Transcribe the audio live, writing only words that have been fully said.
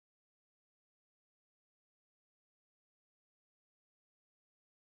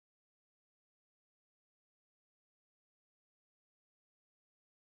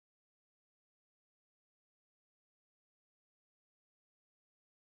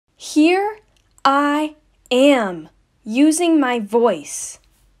Here I am, using my voice.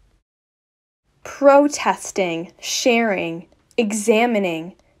 Protesting, sharing,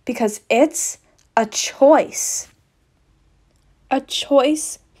 examining, because it's a choice. A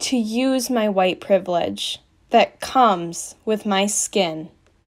choice to use my white privilege that comes with my skin.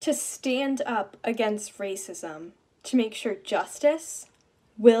 To stand up against racism, to make sure justice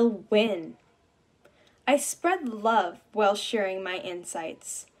will win. I spread love while sharing my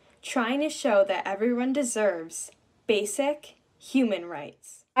insights, trying to show that everyone deserves basic human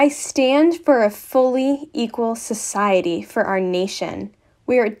rights. I stand for a fully equal society for our nation,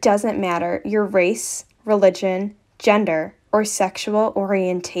 where it doesn't matter your race, religion, gender, or sexual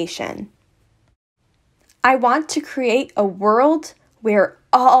orientation. I want to create a world where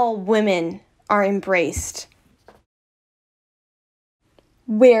all women are embraced,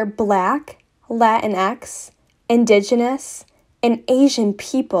 where Black, Latinx, Indigenous, and Asian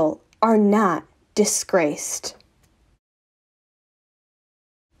people are not disgraced,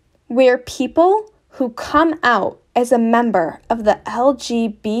 where people who come out as a member of the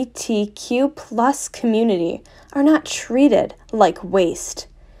LGBTQ+ community are not treated like waste.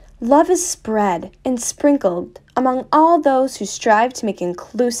 Love is spread and sprinkled among all those who strive to make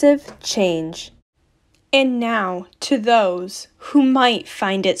inclusive change. And now to those who might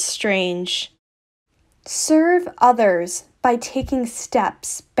find it strange. Serve others by taking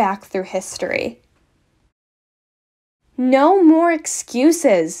steps back through history. No more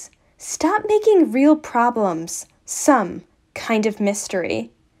excuses. Stop making real problems some kind of mystery.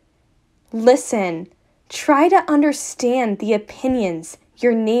 Listen, try to understand the opinions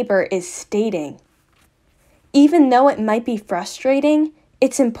your neighbor is stating. Even though it might be frustrating,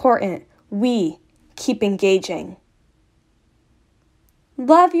 it's important we keep engaging.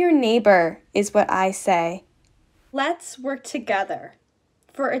 Love your neighbor is what I say. Let's work together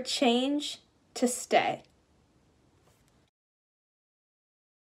for a change to stay.